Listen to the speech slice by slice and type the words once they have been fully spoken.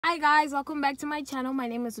Hi guys, welcome back to my channel. My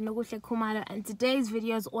name is youuuu, and today's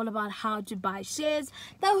video is all about how to buy shares,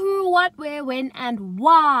 the who, what, where, when, and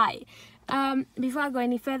why. Before I go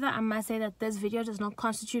any further, I must say that this video does not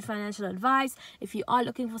constitute financial advice. If you are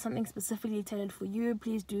looking for something specifically tailored for you,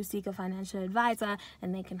 please do seek a financial advisor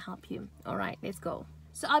and they can help you. Alright, let's go.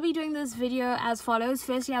 So I'll be doing this video as follows.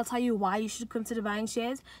 Firstly, I'll tell you why you should consider buying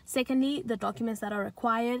shares. Secondly, the documents that are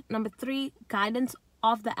required. Number 3, guidance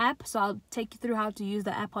of the app, so I'll take you through how to use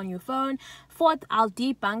the app on your phone. Fourth, I'll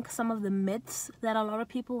debunk some of the myths that a lot of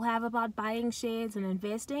people have about buying shares and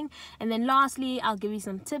investing. And then lastly, I'll give you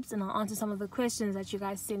some tips and I'll answer some of the questions that you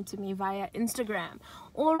guys sent to me via Instagram.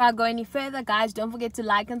 Or if I go any further, guys, don't forget to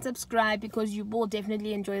like and subscribe because you will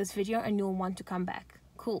definitely enjoy this video and you'll want to come back.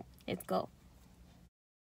 Cool, let's go.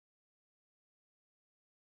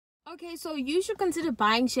 Okay, so you should consider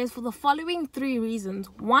buying shares for the following 3 reasons.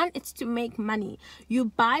 1, it's to make money. You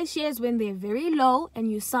buy shares when they're very low and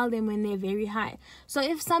you sell them when they're very high. So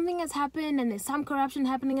if something has happened and there's some corruption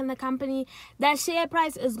happening in the company, that share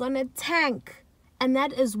price is going to tank. And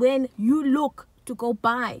that is when you look to go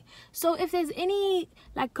buy. So if there's any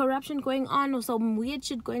like corruption going on or some weird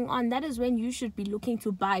shit going on, that is when you should be looking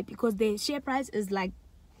to buy because their share price is like.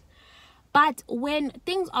 But when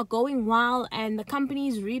things are going well and the company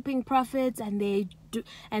is reaping profits and they're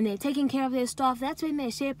taking care of their staff, that's when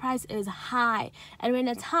their share price is high. And when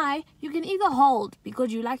it's high, you can either hold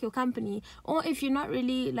because you like your company, or if you're not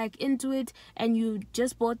really like into it and you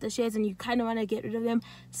just bought the shares and you kind of want to get rid of them,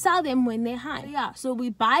 sell them when they're high. Yeah, so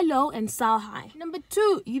we buy low and sell high. Number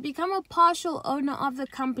 2, you become a partial owner of the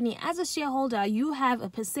company. As a shareholder, you have a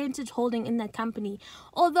percentage holding in that company.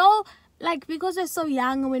 Although because we're so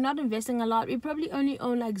young and we're not investing a lot, we probably only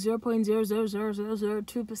own like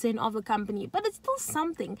 0.00002% of the company, but it's still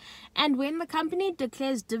something. And when the company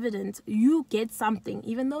declares dividends, you get something,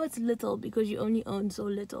 even though it's little because you only own so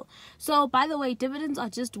little. So by the way, dividends are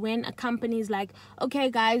just when a company is like,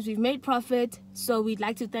 okay guys, we've made profit, so we'd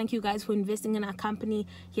like to thank you guys for investing in our company,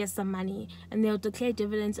 here's some money. And they'll declare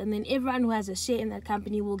dividends, and then everyone who has a share in that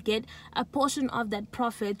company will get a portion of that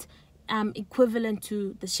profit equivalent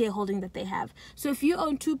to the shareholding that they have. So if you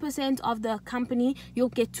own 2% of the company, you'll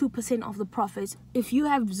get 2% of the profits. If you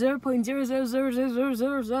have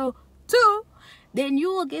 0.0000002, then you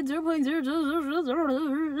will get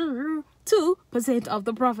 0.00002% of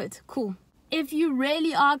the profit. Cool. If you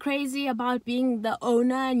really are crazy about being the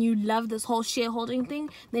owner and you love this whole shareholding thing,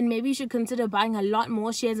 then maybe you should consider buying a lot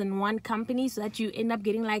more shares in one company so that you end up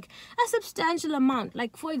getting like a substantial amount.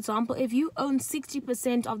 Like for example, if you own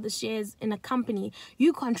 60% of the shares in a company,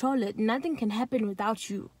 you control it. Nothing can happen without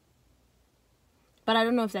you. But I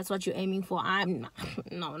don't know if that's what you're aiming for.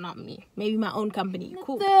 No, not me. Maybe my own company.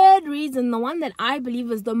 Cool. The third reason, the one that I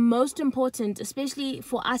believe is the most important, especially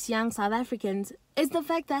for us young South Africans, is the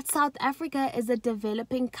fact that South Africa is a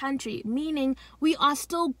developing country, meaning we are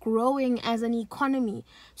still growing as an economy.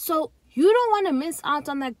 So you don't want to miss out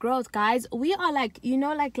on that growth, guys. We are like,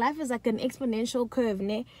 like life is like an exponential curve,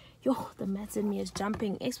 ne? Yo, the maths in me is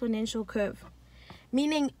jumping. Exponential curve.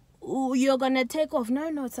 Meaning you're gonna take off. No,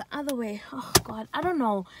 it's the other way. Oh god, I don't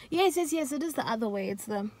know. Yes, it is the other way.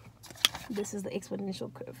 This is the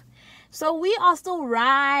exponential curve. So we are still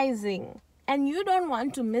rising, and you don't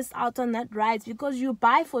want to miss out on that rise because you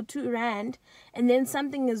buy for 2 rand and then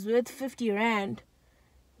something is worth 50 rand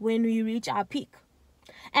when we reach our peak.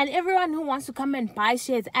 And everyone who wants to come and buy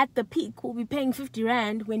shares at the peak will be paying 50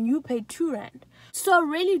 rand when you pay 2 rand. So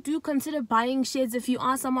really do consider buying shares if you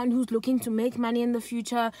are someone who's looking to make money in the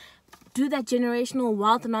future. Do that generational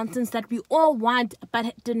wealth nonsense that we all want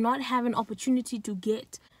but did not have an opportunity to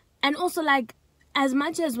get. And also, like, as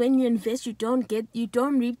much as when you invest you don't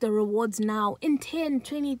reap the rewards now, in 10,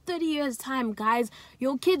 20, 30 years time, guys,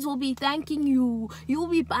 your kids will be thanking you. You'll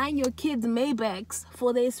be buying your kids Maybachs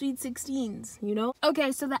for their sweet 16s,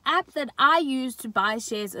 Okay, so the app that I use to buy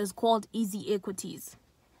shares is called Equities.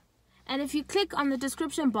 And if you click on the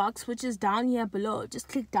description box, which is down here below, just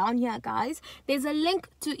click down here, guys. There's a link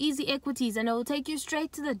to Equities and it will take you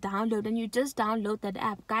straight to the download, and you just download that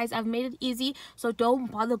app. Guys, I've made it easy, so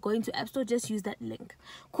don't bother going to App Store, just use that link.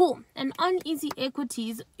 Cool. And on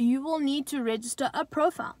Equities, you will need to register a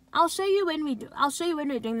profile. I'll show you when we do. I'll show you when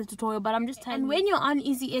we're doing the tutorial, but I'm just telling you. And when you're on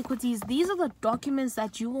Equities, these are the documents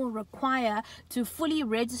that you will require to fully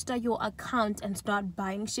register your account and start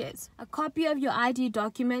buying shares. A copy of your ID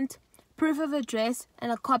document, proof of address,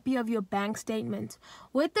 and a copy of your bank statement.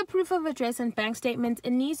 With the proof of address and bank statement,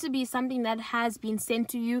 it needs to be something that has been sent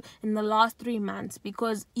to you in the last 3 months,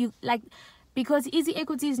 because because Easy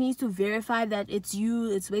Equities needs to verify that it's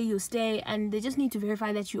you, it's where you stay, and they just need to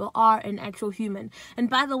verify that you are an actual human. And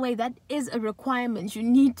by the way, that is a requirement. You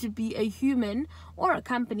need to be a human, or a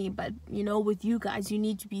company, but you know, with you guys, you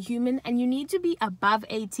need to be human and you need to be above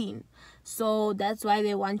 18. So that's why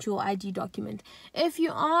they want your ID document. If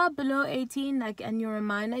you are below 18, like, and you're a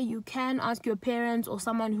minor, you can ask your parents or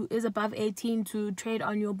someone who is above 18 to trade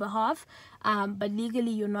on your behalf. But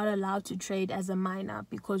legally, you're not allowed to trade as a minor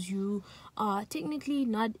because you are technically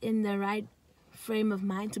not in the right frame of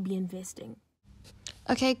mind to be investing.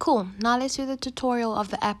 Okay, cool. Now let's do the tutorial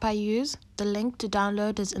of the app I use. The link to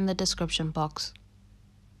download is in the description box.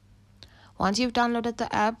 Once you've downloaded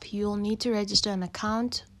the app, you'll need to register an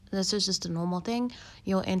account. This is just a normal thing.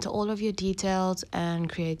 You'll enter all of your details and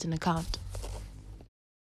create an account.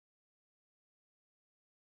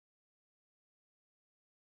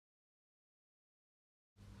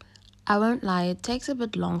 I won't lie, it takes a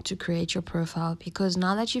bit long to create your profile because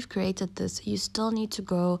now that you've created this, you still need to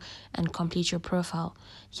go and complete your profile.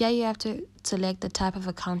 Here you have to select the type of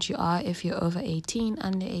account you are if you're over 18,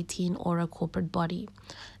 under 18, or a corporate body.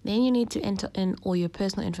 Then you need to enter in all your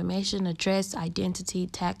personal information, address, identity,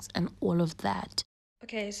 tax, and all of that.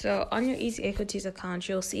 Okay, so on your Easy Equities account,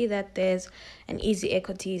 you'll see that there's an Easy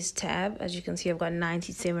Equities tab. As you can see, I've got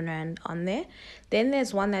 97 Rand on there. Then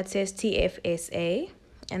there's one that says TFSA.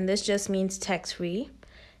 And this just means tax-free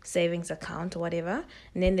savings account or whatever.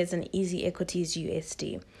 And then there's an Easy Equities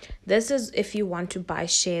USD. This is if you want to buy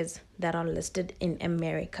shares that are listed in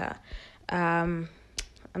America. I'm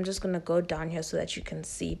just going to go down here so that you can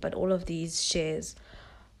see. But all of these shares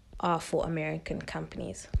are for American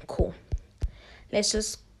companies. Cool. Let's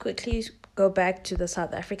just quickly go back to the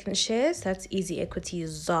South African shares. That's Easy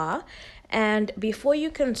Equities ZAR. And before you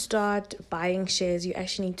can start buying shares, you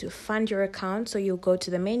actually need to fund your account. So you'll go to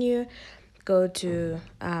the menu, go to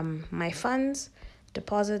My Funds,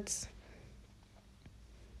 Deposits.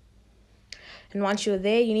 And once you're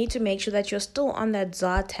there, you need to make sure that you're still on that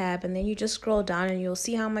ZAR tab. And then you just scroll down and you'll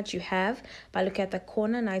see how much you have by looking at the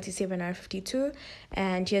corner, 97.52.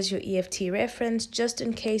 And here's your EFT reference, just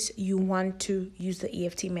in case you want to use the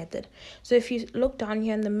EFT method. So if you look down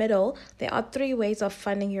here in the middle, there are 3 ways of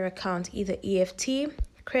funding your account, either EFT,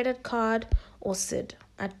 credit card, or SID.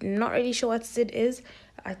 I'm not really sure what SID is.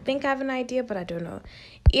 I think I have an idea, but I don't know.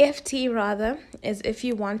 EFT rather is if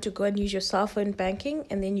you want to go and use your cell phone banking,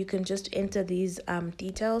 and then you can just enter these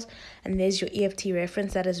details, and there's your EFT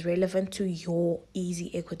reference that is relevant to your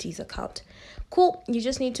Easy Equities account. Cool. You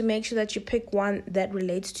just need to make sure that you pick one that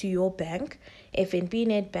relates to your bank, FNB,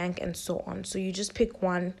 Nedbank, and so on. So you just pick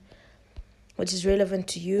one which is relevant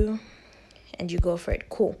to you, and you go for it.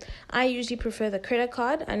 Cool. I usually prefer the credit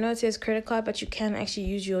card. I know it says credit card, but you can actually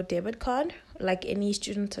use your debit card, like any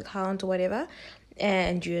student account or whatever,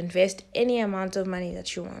 and you invest any amount of money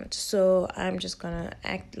that you want. So I'm just gonna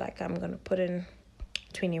act like I'm gonna put in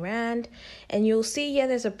 20 Rand, and you'll see here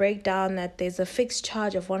there's a breakdown that there's a fixed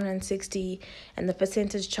charge of 160 and the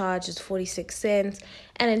percentage charge is 46 cents,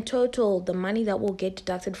 and in total the money that will get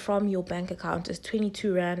deducted from your bank account is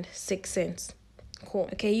 22 Rand 6 cents. Cool.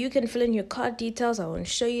 Okay, you can fill in your card details. I won't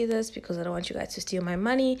show you this because I don't want you guys to steal my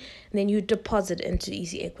money. And then you deposit into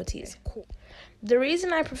Easy Equities. Cool. The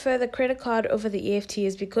reason I prefer the credit card over the EFT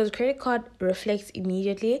is because credit card reflects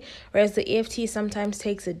immediately, whereas the EFT sometimes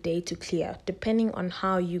takes a day to clear, depending on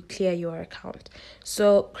how you clear your account.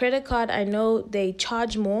 So credit card, I know they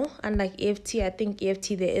charge more, unlike EFT. I think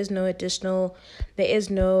EFT, there is no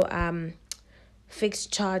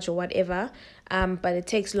fixed charge or whatever, but it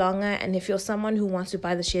takes longer, and if you're someone who wants to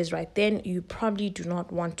buy the shares right then, you probably do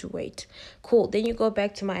not want to wait. Cool. Then you go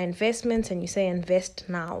back to my investments and you say invest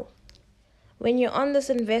now. When you're on this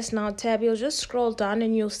invest now tab, you'll just scroll down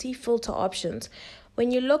and you'll see filter options.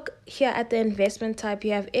 When you look here at the investment type,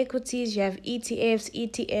 you have equities, you have ETFs,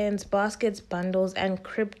 ETNs, baskets, bundles, and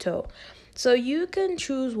crypto. So you can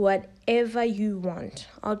choose whatever you want.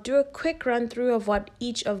 I'll do a quick run through of what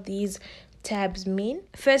each of these tabs mean.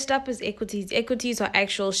 First up is equities. Equities are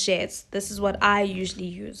actual shares. This is what I usually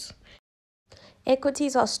use.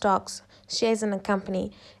 Equities are stocks, shares in a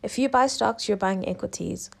company. If you buy stocks, you're buying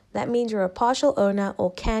equities. That means you're a partial owner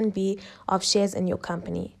or can be of shares in your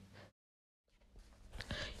company.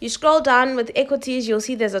 You scroll down with equities, you'll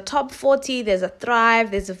see there's a top 40, there's a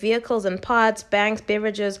Thrive, there's a vehicles and parts, banks,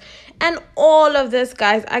 beverages, and all of this,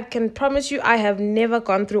 guys. I can promise you I have never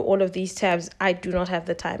gone through all of these tabs. I do not have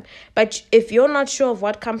the time. But if you're not sure of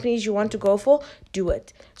what companies you want to go for, do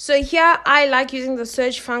it. So here I like using the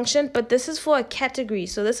search function, but this is for a category.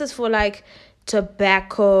 So this is for like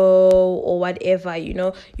tobacco or whatever.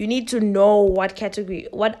 You need to know what category.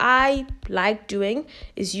 What I like doing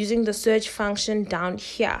is using the search function down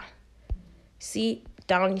here. See,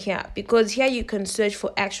 down here, because here you can search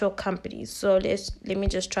for actual companies. So let me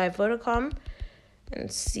just try Vodacom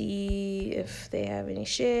and see if they have any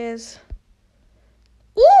shares.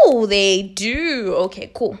 Oh, they do.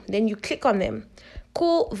 Okay, cool. Then you click on them.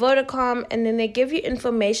 Cool, Vodacom, and then they give you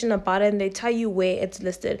information about it and they tell you where it's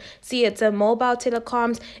listed. See, it's a mobile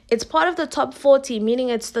telecoms. It's part of the top 40, meaning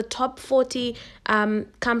it's the top 40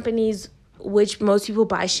 companies which most people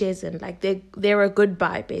buy shares in. Like they're a good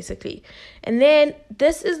buy basically. And then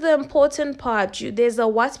this is the important part. There's a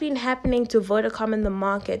what's been happening to Vodacom in the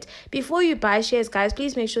market. Before you buy shares, guys,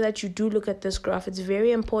 please make sure that you do look at this graph. It's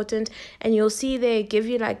very important, and you'll see they give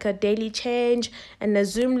you like a daily change and the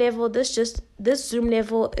zoom level. This zoom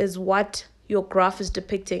level is what your graph is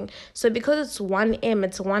depicting. So because it's 1M,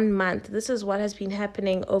 it's 1 month. This is what has been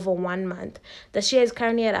happening over 1 month. The share is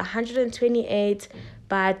currently at 128,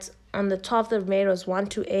 but on the 12th of May it was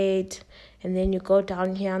 128, and then you go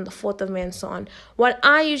down here on the 4th of May and so on. What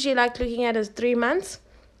I usually like looking at is 3 months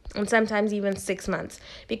and sometimes even 6 months,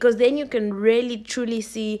 because then you can really truly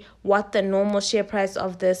see what the normal share price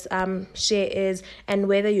of this share is and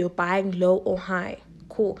whether you're buying low or high.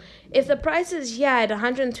 Cool. If the price is here at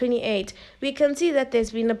 128, we can see that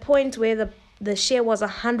there's been a point where the share was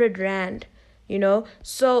 100 Rand.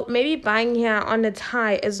 So maybe buying here on its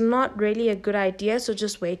high is not really a good idea. So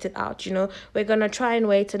just wait it out. We're going to try and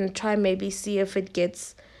wait and try maybe see if it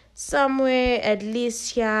gets somewhere, at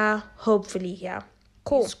least here, hopefully here.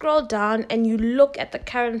 Cool. You scroll down and you look at the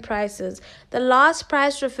current prices. The last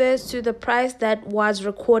price refers to the price that was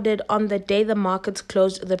recorded on the day the markets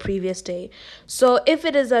closed the previous day. So if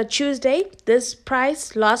it is a Tuesday, this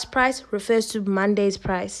price, last price, refers to Monday's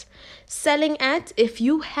price. Selling at, if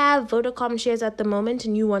you have Vodacom shares at the moment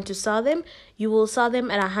and you want to sell them, you will sell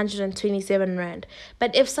them at 127 Rand.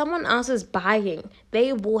 But if someone else is buying,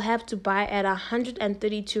 they will have to buy at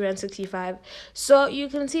 132 Rand 65. So you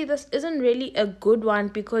can see this isn't really a good one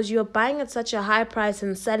because you're buying at such a high price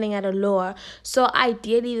and selling at a lower. So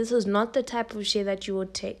ideally, this is not the type of share that you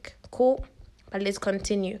would take. Cool. But let's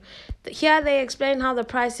continue. Here they explain how the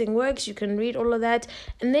pricing works. You can read all of that.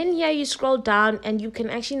 And then here you scroll down and you can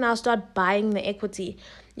actually now start buying the equity.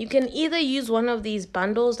 You can either use one of these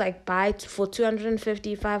bundles like buy for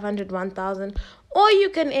 250, 500, 1000, or you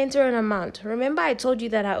can enter an amount. Remember I told you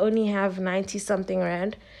that I only have 90 something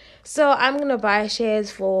Rand. So I'm going to buy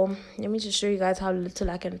shares for, let me just show you guys how little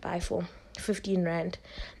I can buy for. 15 Rand.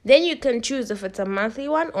 Then you can choose if it's a monthly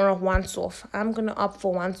one or a once off. I'm going to opt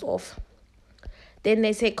for once off. Then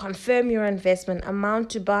they say confirm your investment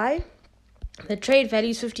amount to buy. The trade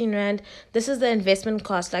value is 15 Rand. This is the investment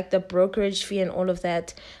cost, like the brokerage fee and all of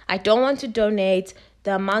that. I don't want to donate.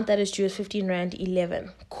 The amount that is due is 15 Rand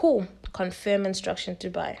 11. Cool. Confirm instruction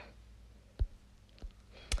to buy.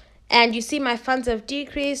 And you see my funds have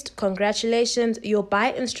decreased. Congratulations, your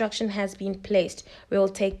buy instruction has been placed. We will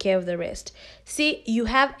take care of the rest. See, you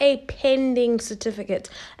have a pending certificate.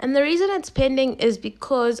 And the reason it's pending is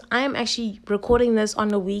because I am actually recording this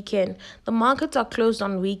on a weekend. The markets are closed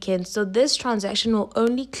on weekends, so this transaction will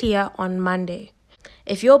only clear on Monday.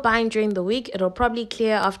 If you're buying during the week, it'll probably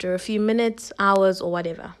clear after a few minutes, hours, or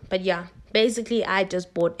whatever. But yeah, basically, I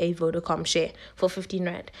just bought a Vodacom share for 15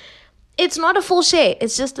 Rand. It's not a full share.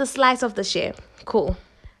 It's just a slice of the share. Cool.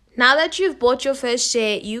 Now that you've bought your first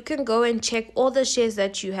share, you can go and check all the shares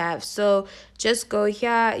that you have. So just go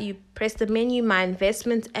here, you press the menu, my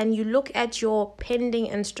investments, and you look at your pending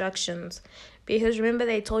instructions. Because remember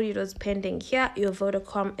they told you it was pending. Here, your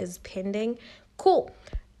Vodacom is pending. Cool.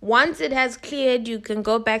 Once it has cleared, you can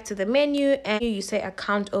go back to the menu and you say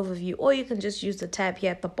account overview, or you can just use the tab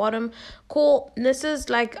here at the bottom. Cool. This is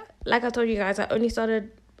like I told you guys, I only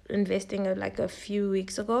started investing like a few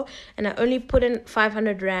weeks ago and I only put in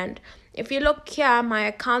 500 Rand. If you look here, my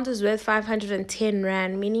account is worth 510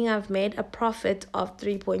 Rand, meaning I've made a profit of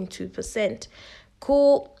 3.2%.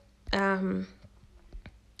 Cool. And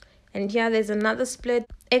here there's another split.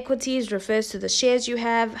 Equities refers to the shares you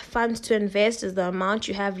have. Funds to invest is the amount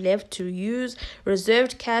you have left to use.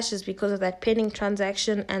 Reserved cash is because of that pending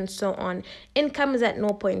transaction, and so on. Income is at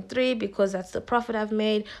 0.3 because that's the profit I've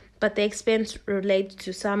made, but the expense relates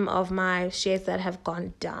to some of my shares that have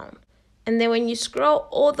gone down. And then when you scroll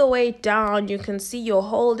all the way down, you can see your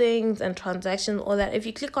holdings and transactions, all that. If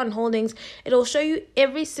you click on holdings, it'll show you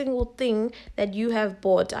every single thing that you have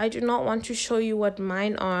bought. I do not want to show you what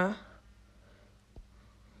mine are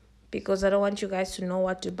because I don't want you guys to know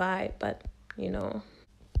what to buy, but you know.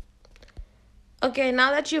 Okay, now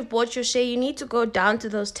that you've bought your share, you need to go down to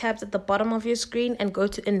those tabs at the bottom of your screen and go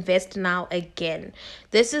to invest now again.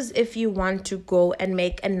 This is if you want to go and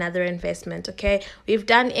make another investment, okay? We've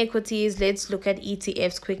done equities. Let's look at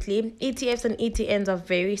ETFs quickly. ETFs and ETNs are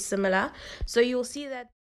very similar. So you'll see that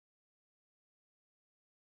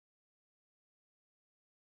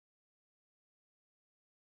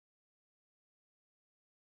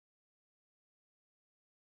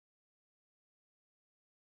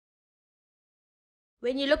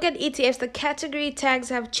when you look at ETFs, the category tags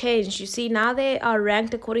have changed. You see, now they are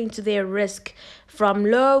ranked according to their risk, from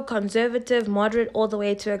low, conservative, moderate, all the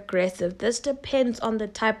way to aggressive. This depends on the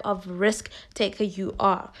type of risk taker you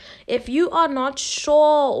are. If you are not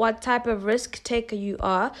sure what type of risk taker you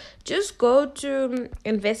are, just go to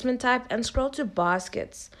investment type and scroll to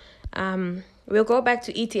baskets. We'll go back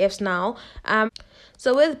to ETFs now.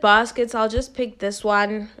 So with baskets, I'll just pick this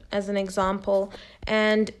one as an example,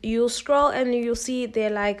 and you'll scroll and you'll see they're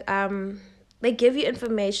like they give you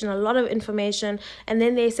information, a lot of information, and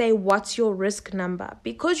then they say, what's your risk number?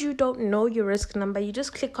 Because you don't know your risk number, you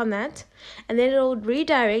just click on that, and then it'll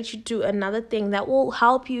redirect you to another thing that will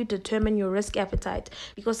help you determine your risk appetite.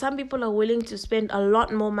 Because some people are willing to spend a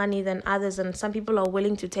lot more money than others, and some people are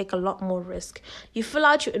willing to take a lot more risk. You fill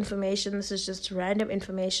out your information, this is just random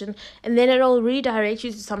information, and then it'll redirect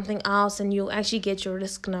you to something else, and you'll actually get your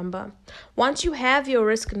risk number. Once you have your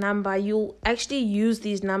risk number, you'll actually use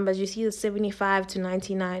these numbers. You see the 75 to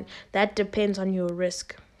 99. That depends on your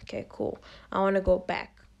risk. Okay, cool. I want to go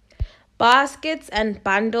back. Baskets and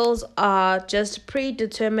bundles are just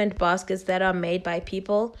predetermined baskets that are made by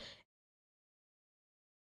people.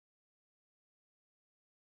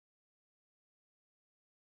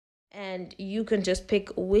 And you can just pick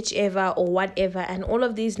whichever or whatever, and all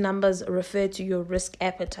of these numbers refer to your risk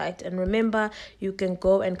appetite. And remember, you can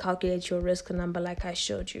go and calculate your risk number like I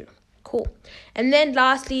showed you. Cool. And then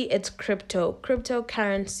lastly, it's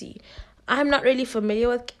cryptocurrency. I'm not really familiar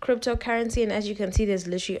with cryptocurrency, and as you can see, there's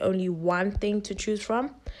literally only one thing to choose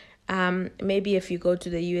from. Maybe if you go to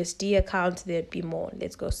the USD account, there'd be more.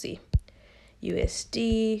 Let's go see.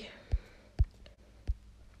 USD.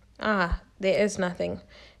 There is nothing.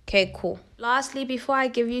 Okay, cool. Lastly, before I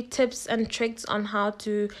give you tips and tricks on how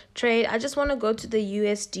to trade, I just want to go to the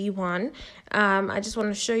USD one. I just want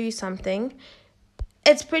to show you something.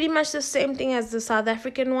 It's pretty much the same thing as the South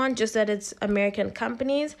African one, just that it's American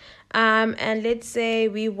companies. And let's say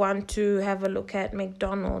we want to have a look at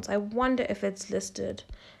McDonald's. I wonder if it's listed.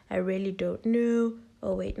 I really don't know.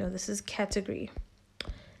 Oh, wait, no, this is category.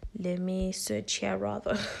 Let me search here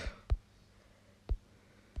rather.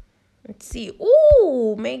 Let's see.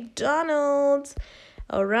 Ooh, McDonald's.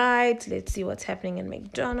 All right, let's see what's happening in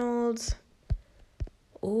McDonald's.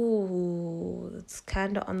 Ooh, it's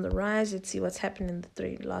kind of on the rise. Let's see what's happened in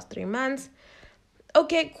the last 3 months.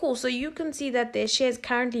 Okay, cool. So you can see that their shares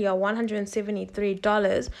currently are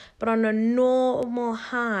 $173, but on a normal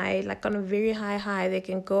high, like on a very high, they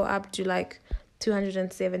can go up to like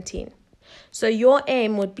 217. So your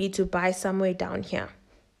aim would be to buy somewhere down here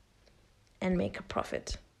and make a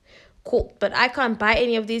profit. Cool, but I can't buy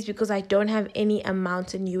any of these because I don't have any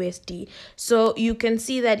amount in USD. So you can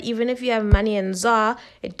see that even if you have money in ZAR,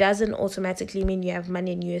 it doesn't automatically mean you have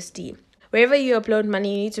money in USD. Wherever you upload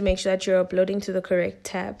money, you need to make sure that you're uploading to the correct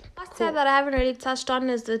tab. Last tab that I haven't really touched on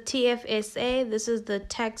is the TFSA. This is the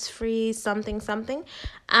tax-free something.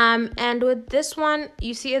 And with this one,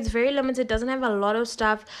 you see it's very limited. It doesn't have a lot of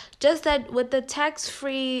stuff. Just that with the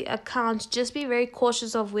tax-free account, just be very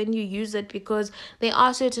cautious of when you use it, because there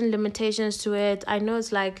are certain limitations to it. I know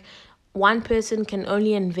it's like one person can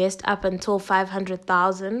only invest up until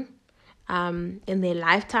 500,000. In their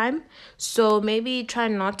lifetime. So maybe try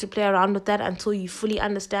not to play around with that until you fully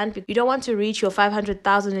understand. You don't want to reach your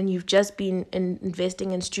 500,000 and you've just been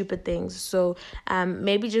investing in stupid things. So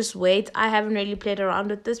maybe just wait. I haven't really played around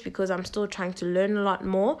with this because I'm still trying to learn a lot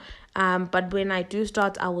more. But when I do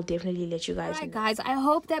start, I will definitely let you guys know. Alright guys, I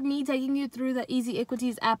hope that me taking you through the Easy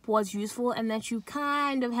Equities app was useful and that you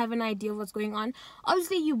kind of have an idea of what's going on.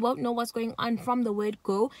 Obviously, you won't know what's going on from the word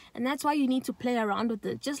go, and that's why you need to play around with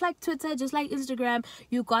it. Just like Twitter, just like Instagram,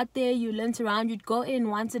 you got there, you learned around, you'd go in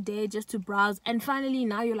once a day just to browse, and finally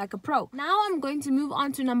now you're like a pro. Now I'm going to move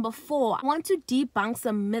on to number 4. I want to debunk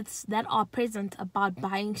some myths that are present about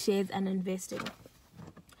buying shares and investing.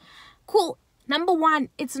 Cool. Number 1,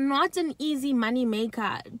 it's not an easy money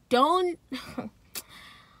maker. Don't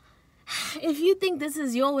If you think this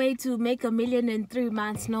is your way to make $1 million in 3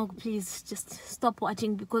 months, no, please just stop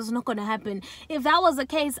watching, because it's not going to happen. If that was the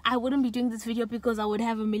case, I wouldn't be doing this video, because I would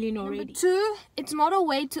have $1 million already. Number 2, it's not a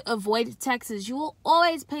way to avoid taxes. You will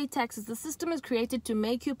always pay taxes. The system is created to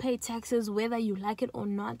make you pay taxes whether you like it or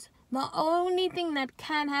not. The only thing that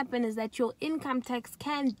can happen is that your income tax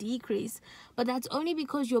can decrease, but that's only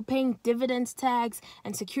because you're paying dividends tax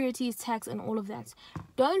and securities tax and all of that.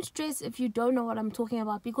 Don't stress if you don't know what I'm talking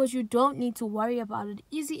about, because you don't need to worry about it.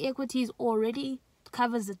 Easy Equities already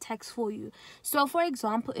covers the tax for you. So for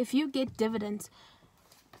example, if you get dividends,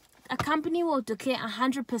 a company will declare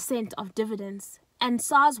 100% of dividends and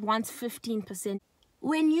SARS wants 15%.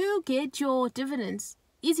 When you get your dividends,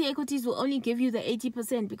 Easy Equities will only give you the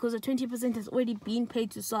 80% because the 20% has already been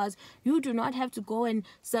paid to SARS. You do not have to go and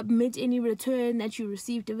submit any return that you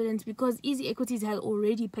receive dividends, because Easy Equities has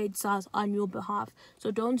already paid SARS on your behalf.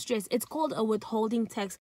 So don't stress. It's called a withholding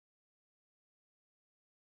tax.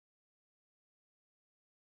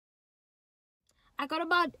 I got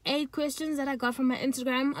about 8 questions that I got from my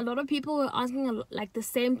Instagram. A lot of people were asking like the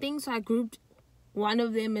same thing, so I grouped one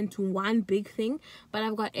of them into one big thing, but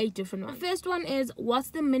I've got 8 different ones. The first one is, what's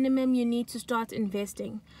the minimum you need to start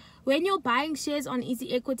investing? When you're buying shares on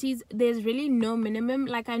Easy Equities, there's really no minimum.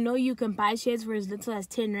 Like, I know you can buy shares for as little as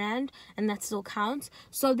 10 Rand and that still counts.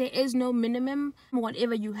 So there is no minimum.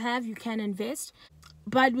 Whatever you have, you can invest.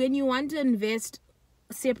 But when you want to invest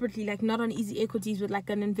separately, like not on Easy Equities with like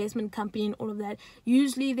an investment company and all of that,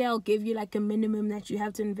 usually they'll give you like a minimum that you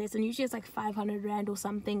have to invest, and usually it's like 500 Rand or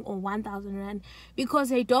something, or 1,000 Rand, because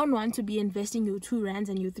they don't want to be investing your 2 Rands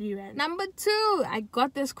and your 3 Rand. Number 2, I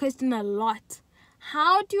got this question a lot.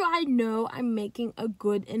 How do I know I'm making a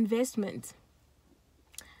good investment?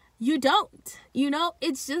 You don't. You know,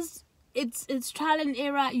 it's just it's trial and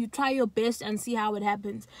error. You try your best and see how it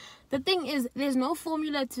happens. The thing is, there's no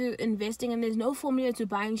formula to investing and there's no formula to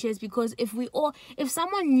buying shares, because if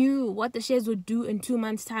someone knew what the shares would do in 2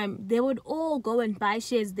 months' time, they would all go and buy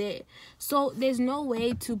shares there. So there's no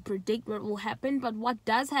way to predict what will happen. But what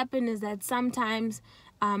does happen is that sometimes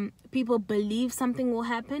people believe something will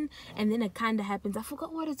happen and then it kind of happens. I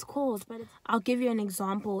forgot what it's called, but I'll give you an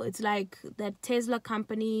example. It's like that Tesla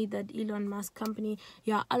company, that Elon Musk company.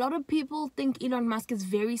 Yeah, a lot of people think Elon Musk is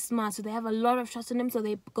very smart, so they have a lot of trust in him, so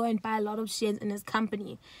they go and buy a lot of shares in his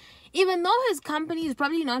company, even though his company is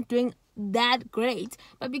probably not doing that great.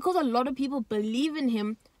 But because a lot of people believe in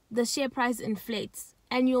him, the share price inflates.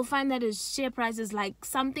 And you'll find that his share price is like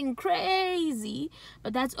something crazy,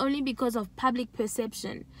 but that's only because of public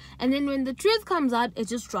perception. And then when the truth comes out, it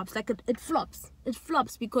just drops. Like it flops. It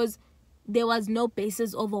flops because there was no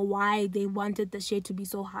basis over why they wanted the share to be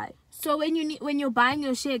so high. So when you're buying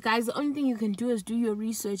your share, guys, the only thing you can do is do your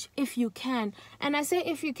research if you can. And I say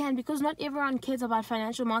if you can because not everyone cares about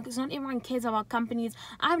financial markets. Not everyone cares about companies.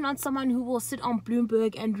 I'm not someone who will sit on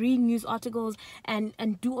Bloomberg and read news articles and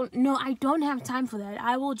do. No, I don't have time for that.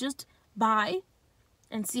 I will just buy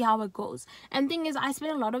and see how it goes. And thing is, I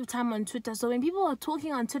spend a lot of time on Twitter. So when people are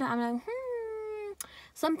talking on Twitter, I'm like,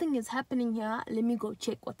 something is happening here. Let me go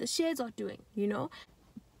check what the shares are doing, you know.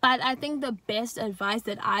 But I think the best advice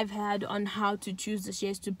that I've had on how to choose the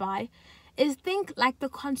shares to buy is think like the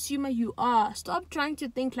consumer you are. Stop trying to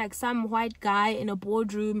think like some white guy in a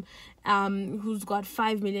boardroom who's got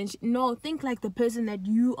 5 million. No, think like the person that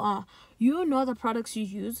you are. You know the products you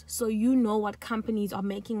use, so you know what companies are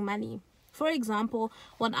making money. For example,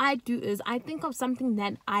 what I do is I think of something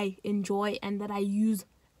that I enjoy and that I use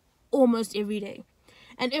almost every day.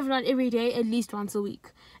 And if not every day, at least once a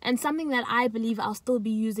week. And something that I believe I'll still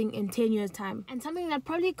be using in 10 years' time. And something that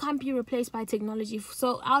probably can't be replaced by technology.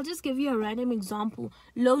 So I'll just give you a random example.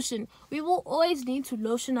 Lotion. We will always need to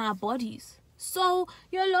lotion our bodies. So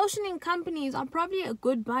your lotioning companies are probably a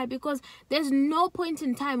good buy, because there's no point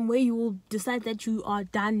in time where you will decide that you are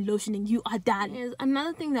done lotioning. You are done. There's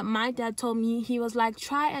another thing that my dad told me. He was like,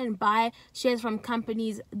 try and buy shares from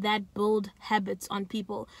companies that build habits on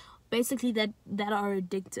people. Basically that are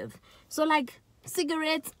addictive. So like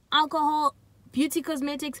cigarettes, alcohol, beauty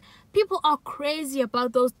cosmetics, people are crazy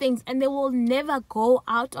about those things and they will never go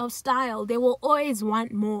out of style. They will always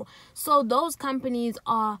want more. So those companies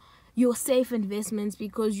are your safe investments,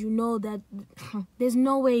 because you know that there's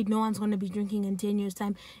no way no one's going to be drinking in 10 years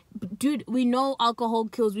time. Dude, we know alcohol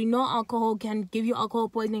kills. We know alcohol can give you alcohol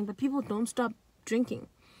poisoning, but people don't stop drinking.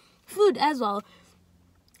 Food as well.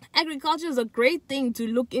 Agriculture is a great thing to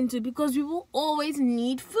look into, because we will always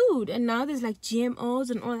need food, and now there's like GMOs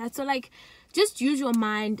and all that. So like just use your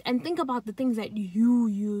mind and think about the things that you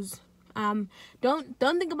use.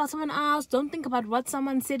 Don't think about someone else. Don't think about what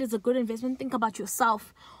someone said is a good investment. Think about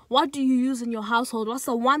yourself. What do you use in your household? What's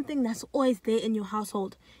the one thing that's always there in your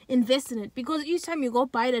household? Invest in it, because each time you go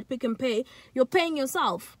buy it at Pick and Pay, you're paying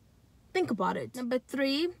yourself. Think about it. Number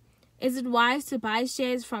 3, is it wise to buy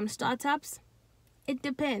shares from startups? It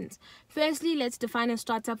depends. Firstly, let's define a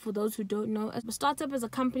startup for those who don't know. A startup is a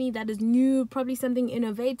company that is new, probably something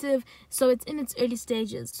innovative, so it's in its early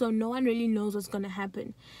stages, so no one really knows what's going to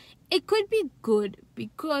happen. It could be good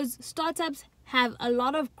because startups have a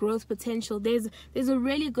lot of growth potential. There's a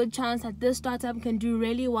really good chance that this startup can do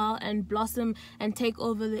really well and blossom and take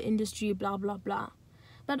over the industry, blah, blah, blah.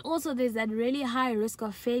 But also there's that really high risk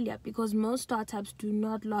of failure because most startups do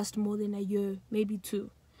not last more than a year, maybe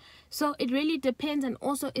 2. So it really depends, and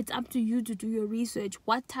also it's up to you to do your research.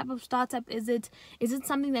 What type of startup is it? Is it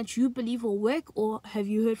something that you believe will work, or have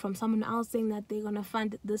you heard from someone else saying that they're going to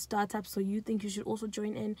fund this startup, so you think you should also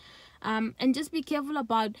join in? And just be careful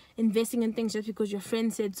about investing in things just because your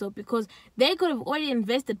friend said so, because they could have already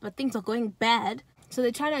invested but things are going bad. So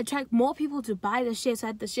they're trying to attract more people to buy the share so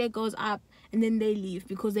that the share goes up, and then they leave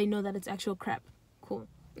because they know that it's actual crap. Cool.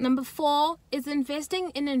 Number 4, is investing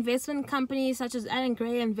in investment companies such as Allen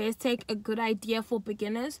Gray and Investec a good idea for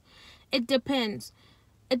beginners? It depends.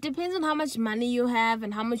 It depends on how much money you have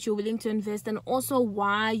and how much you're willing to invest, and also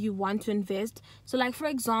why you want to invest. So like, for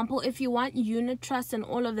example, if you want unit trust and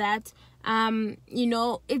all of that,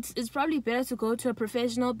 it's probably better to go to a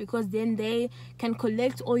professional, because then they can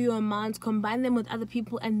collect all your amounts, combine them with other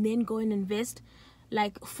people, and then go and invest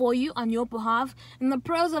like for you on your behalf. And the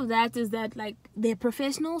pros of that is that like they're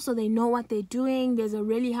professional, so they know what they're doing. There's a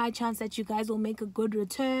really high chance that you guys will make a good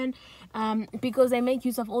return, because they make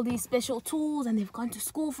use of all these special tools and they've gone to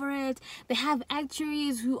school for it. They have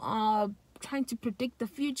actuaries who are trying to predict the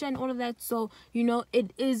future and all of that, so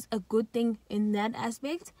it is a good thing in that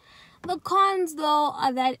aspect. The cons though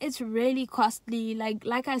are that it's really costly.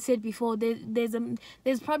 Like I said before,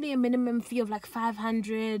 there's probably a minimum fee of like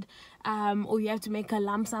 500, or you have to make a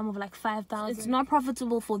lump sum of like 5,000. It's not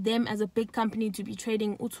profitable for them as a big company to be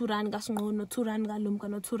trading uturanga no turanga lumka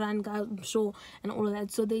no turanga show and all of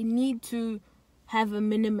that. So they need to have a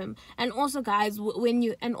minimum. And also guys, when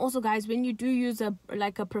you do use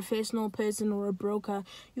a professional person or a broker,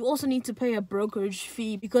 you also need to pay a brokerage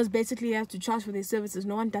fee, because basically you have to charge for their services.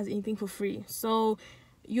 No one does anything for free. So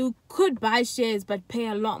you could buy shares but pay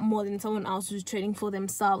a lot more than someone else who's trading for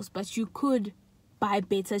themselves, but you could buy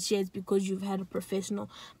better shares because you've had a professional.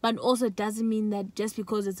 But also it doesn't mean that just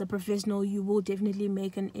because it's a professional you will definitely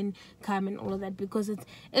make an income and all of that, because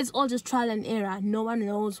it's all just trial and error. No one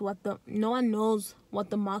knows what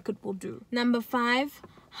the market will do. Number 5,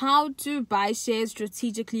 how to buy shares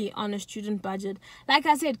strategically on a student budget. Like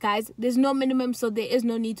I said guys, there's no minimum, so there is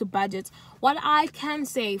no need to budget. What I can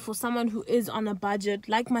say for someone who is on a budget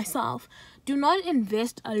like myself, do not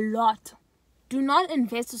invest a lot. Do not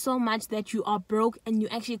invest so much that you are broke and you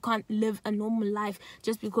actually can't live a normal life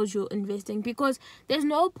just because you're investing. Because there's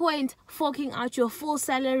no point forking out your full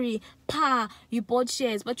salary. You bought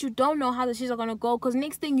shares, but you don't know how the shares are going to go. Because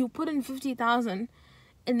next thing you put in 50,000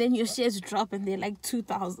 and then your shares drop and they're like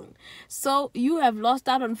 2,000. So you have lost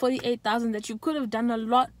out on 48,000 that you could have done a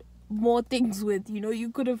lot more things with. You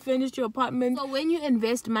could have finished your apartment. So when you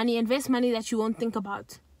invest money that you won't think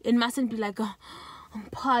about. It mustn't be like I'm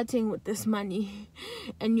parting with this money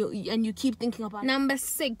and you keep thinking about it. Number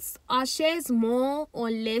 6, are shares more or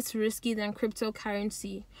less risky than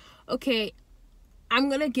cryptocurrency? Okay, I'm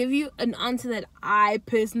gonna give you an answer that I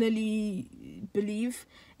personally believe,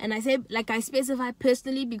 and I specify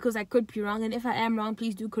personally because I could be wrong, and if I am wrong,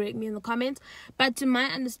 please do correct me in the comments. But to my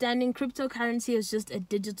understanding, cryptocurrency is just a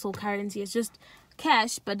digital currency. It's just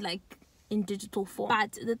cash, but like in digital form.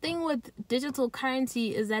 But the thing with digital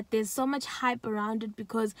currency is that there's so much hype around it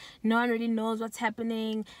because no one really knows what's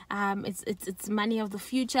happening. It's money of the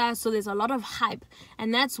future, so there's a lot of hype,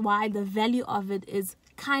 and that's why the value of it is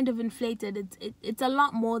kind of inflated. It's a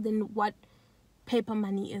lot more than what paper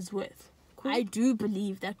money is worth. Cool. I do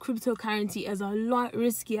believe that cryptocurrency is a lot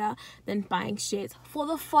riskier than buying shares for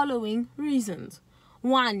the following reasons.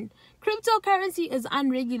 1, cryptocurrency is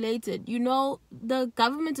unregulated. The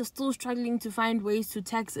government is still struggling to find ways to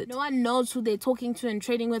tax it. No one knows who they're talking to and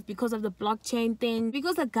trading with because of the blockchain thing.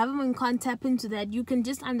 Because the government can't tap into that, you can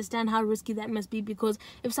just understand how risky that must be, because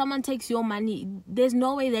if someone takes your money, there's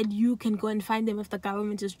no way that you can go and find them if the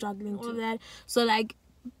government is struggling to that. So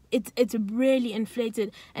it's really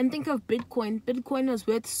inflated. And think of Bitcoin. Bitcoin was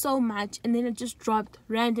worth so much and then it just dropped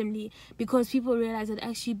randomly because people realized that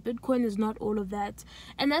actually Bitcoin is not all of that.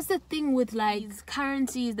 And that's the thing with these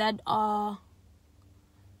currencies that are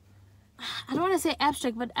I don't want to say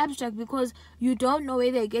abstract, but abstract, because you don't know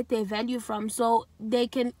where they get their value from. So they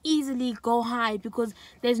can easily go high because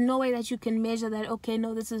there's no way that you can measure that, okay,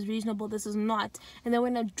 no, this is reasonable, this is not. And then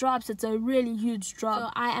when it drops, it's a really huge drop. So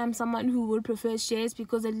I am someone who would prefer shares,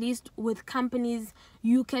 because at least with companies,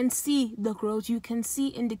 you can see the growth. You can see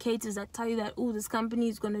indicators that tell you that, oh, this company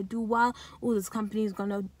is going to do well, oh, this company is going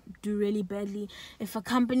to do really badly. If a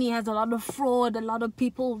company has a lot of fraud, a lot of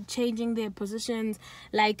people changing their positions,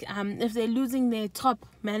 like if they're losing their top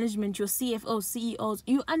management, your CFO, CEOs,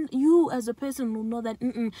 you as a person will know that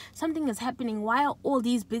something is happening. Why are all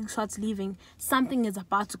these big shots leaving? Something is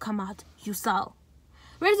about to come out. You sell.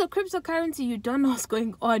 Whereas a cryptocurrency, you don't know what's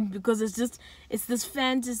going on, because it's this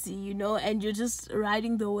fantasy, you know, and you're just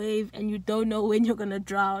riding the wave and you don't know when you're gonna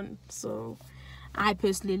drown. So I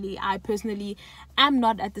personally am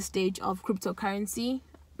not at the stage of cryptocurrency.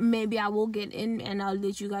 Maybe I will get in and I'll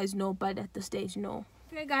let you guys know, but at the stage, no.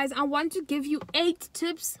 Okay guys, I want to give you 8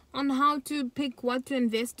 tips on how to pick what to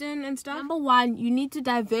invest in and stuff. Number 1, you need to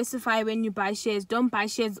diversify when you buy shares. Don't buy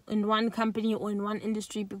shares in one company or in one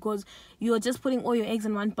industry, because you're just putting all your eggs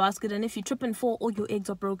in one basket, and if you trip and fall, all your eggs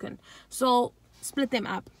are broken. So split them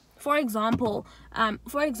up. For example,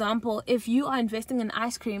 if you are investing in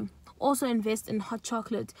ice cream, also invest in hot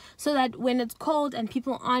chocolate, so that when it's cold and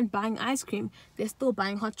people aren't buying ice cream, they're still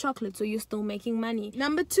buying hot chocolate, so you're still making money.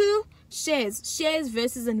 Number 2, shares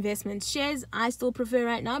versus investments. Shares I still prefer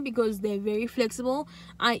right now because they're very flexible,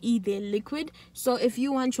 i.e. they're liquid. So if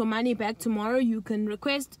you want your money back tomorrow, you can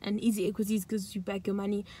request, and easy equities gives you back your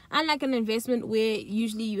money, unlike an investment where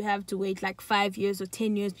usually you have to wait like 5 years or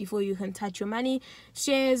 10 years before you can touch your money.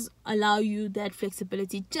 Shares allow you that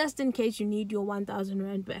flexibility just in case you need your 1,000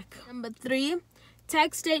 rand back. Number 3,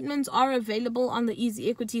 tax statements are available on the Easy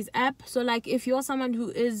Equities app. So like if you're someone who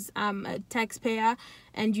is a taxpayer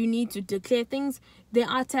and you need to declare things, there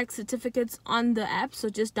are tax certificates on the app, so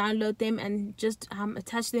just download them and just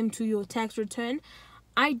attach them to your tax return.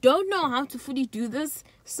 I don't know how to fully do this,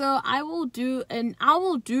 so I will do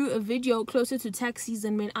a video closer to tax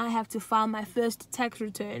season when I have to file my first tax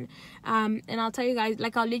return, and I'll tell you guys,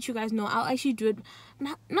 like I'll let you guys know. I'll actually do it,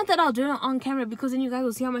 not that I'll do it on camera, because then you guys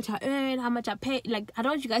will see how much I earn, how much I pay. Like I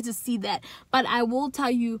don't want you guys to see that, but I will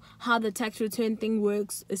tell you how the tax return thing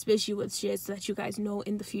works, especially with shares, so that you guys know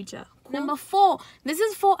in the future. Cool. Number 4, this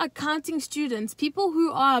is for accounting students, people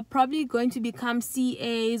who are probably going to become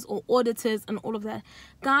CAs or auditors and all of that.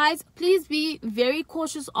 Guys, please be very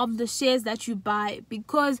cautious of the shares that you buy,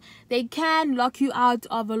 because they can lock you out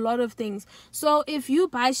of a lot of things. So if you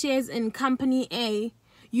buy shares in company A,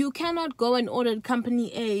 you cannot go and audit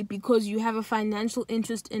company A because you have a financial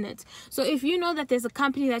interest in it. So if you know that there's a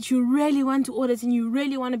company that you really want to audit and you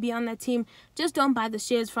really want to be on that team, just don't buy the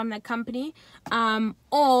shares from that company.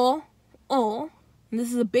 Or, and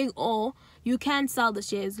this is a big or, you can sell the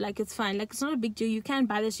shares. Like it's fine, like it's not a big deal. You can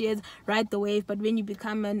buy the shares, ride the wave, but when you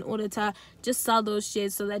become an auditor, just sell those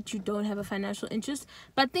shares so that you don't have a financial interest.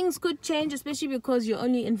 But things could change, especially because you're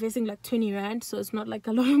only investing like 20 rand, so it's not like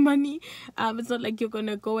a lot of money. It's not like you're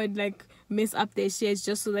gonna go and like mess up their shares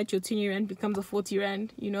just so that your 20 rand becomes a 40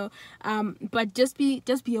 rand, you know. But just be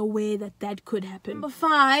aware that could happen. Number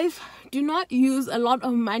 5, do not use a lot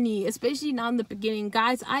of money, especially now in the beginning.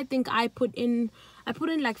 Guys, I think I put in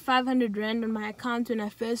like 500 rand on my account when I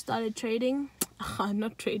first started trading.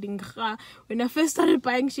 Not trading. When I first started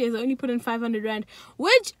buying shares, I only put in 500 rand,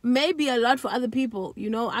 which may be a lot for other people. You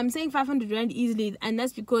know, I'm saying 500 rand easily, and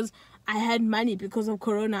that's because I had money because of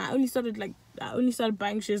Corona. I only started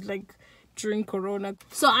buying shares like during Corona.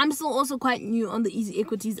 So I'm still also quite new on the Easy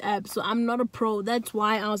Equities app, so I'm not a pro. That's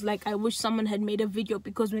why I was like, I wish someone had made a video,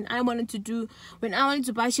 because when I wanted to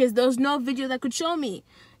buy shares, there was no video that could show me.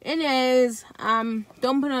 Anyways, don't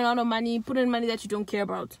put in a lot of money. Put in money that you don't care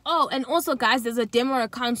about. Oh, and also guys, there's a demo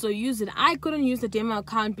account, so use it. I couldn't use the demo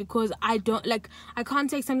account because I can't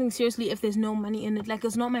take something seriously if there's no money in it. Like,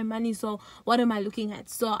 it's not my money, so what am I looking at?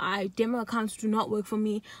 So demo accounts do not work for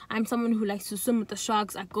me. I'm someone who likes to swim with the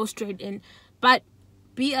sharks. I go straight in. But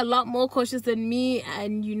be a lot more cautious than me,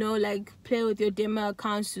 and you know, like, play with your demo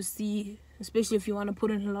accounts to see, especially if you want to put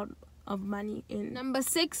in a lot of money in. Number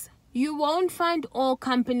 6, you won't find all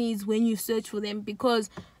companies when you search for them, because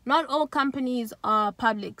not all companies are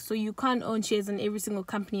public, so you can't own shares in every single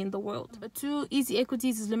company in the world. But 2, Easy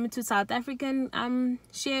Equities is limited to South African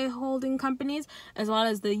shareholding companies as well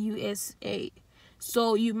as the USA.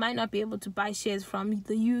 So you might not be able to buy shares from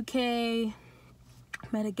the UK,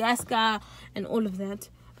 Madagascar, and all of that.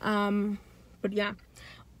 But yeah.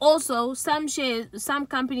 Also, some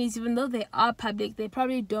companies, even though they are public, they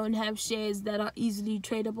probably don't have shares that are easily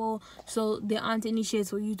tradable, so there aren't any shares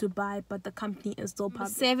for you to buy, but the company is still public.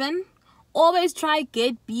 7, always try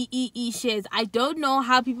get BEE shares. I don't know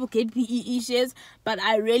how people get BEE shares, but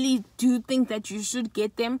I really do think that you should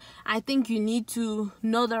get them. I think you need to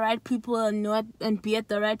know the right people and be at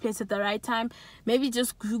the right place at the right time. Maybe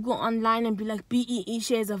just Google online and be like BEE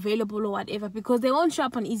shares available or whatever, because they won't show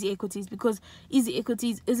up on Easy Equities, because Easy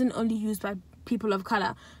Equities isn't only used by people of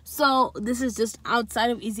color. So this is just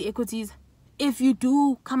outside of Easy Equities. If you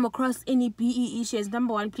do come across any BEE shares,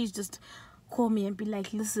 number one, please just call me and be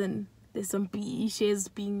like, listen, there's some BEE shares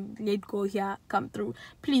being let go here, come through,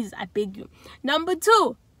 please, I beg you. Number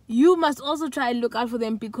two, you must also try and look out for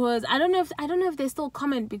them, because I don't know if they still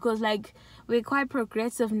comment, because like we're quite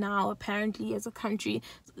progressive now apparently as a country.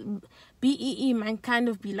 BEE might kind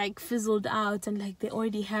of be like fizzled out, and like they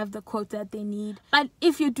already have the quote that they need. But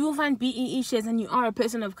if you do find BEE shares and you are a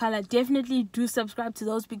person of color, definitely do subscribe to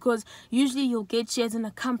those, because usually you'll get shares in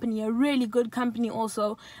a company, a really good company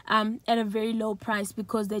also, at a very low price,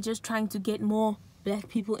 because they're just trying to get more black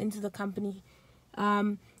people into the company.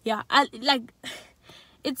 Yeah,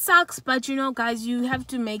 it sucks, but you know, guys, you have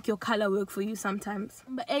to make your color work for you sometimes.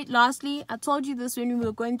 Number 8, lastly, I told you this when we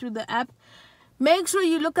were going through the app. Make sure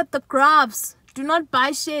you look at the graphs. Do not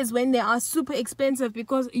buy shares when they are super expensive,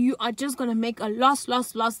 because you are just going to make a loss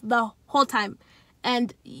the whole time.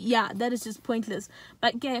 And yeah, that is just pointless.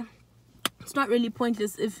 But yeah, it's not really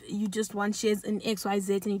pointless if you just want shares in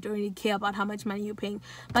XYZ and you don't really care about how much money you're paying.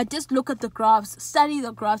 But just look at the graphs, study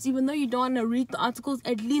the graphs. Even though you don't want to read the articles,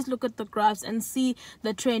 at least look at the graphs and see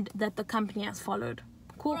the trend that the company has followed.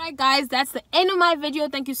 Cool. Alright guys, that's the end of my video.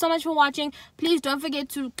 Thank you so much for watching. Please don't forget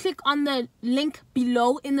to click on the link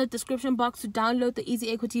below in the description box to download the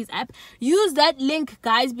Easy Equities app. Use that link,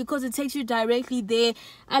 guys, because it takes you directly there.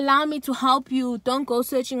 Allow me to help you. Don't go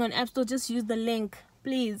searching on App Store, just use the link.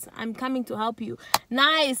 Please, I'm coming to help you.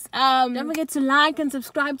 Nice. Don't forget to like and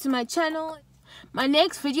subscribe to my channel. My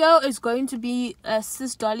next video is going to be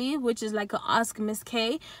Sis Dolly, which is like a Ask Miss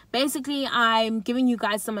K. Basically, I'm giving you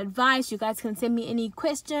guys some advice. You guys can send me any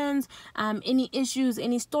questions, any issues,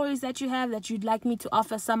 any stories that you have that you'd like me to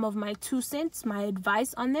offer some of my 2 cents, my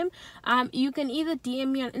advice on them. You can either DM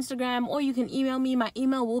me on Instagram or you can email me. My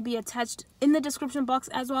email will be attached in the description box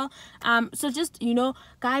as well. So just, you know,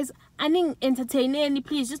 guys, entertaining,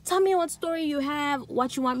 please just tell me what story you have,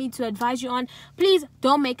 what you want me to advise you on. Please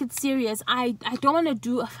don't make it serious. I don't want to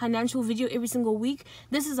do a financial video every single week.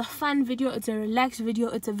 This is a fun video. It's a relaxed video.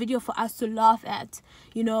 It's a video for us to laugh at,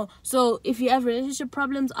 you know. So if you have relationship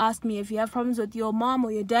problems, ask me. If you have problems with your mom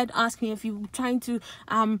or your dad, ask me. If you're trying to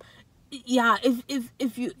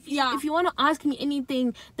if you want to ask me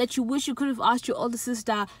anything that you wish you could have asked your older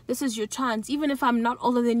sister, this is your chance. Even if I'm not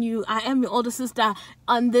older than you, I am your older sister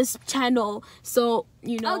on this channel. So,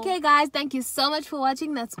 you know. Okay guys, thank you so much for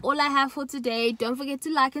watching. That's all I have for today. Don't forget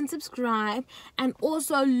to like and subscribe, and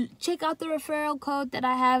also check out the referral code that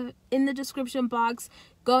I have in the description box.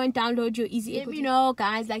 Go and download your Easy Equities. Let me know,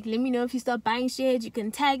 guys. Like, let me know if you start buying shares. You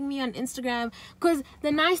can tag me on Instagram, because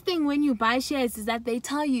the nice thing when you buy shares is that they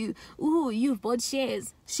tell you, ooh, you've bought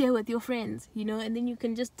shares. Share with your friends, you know, and then you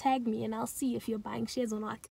can just tag me and I'll see if you're buying shares or not.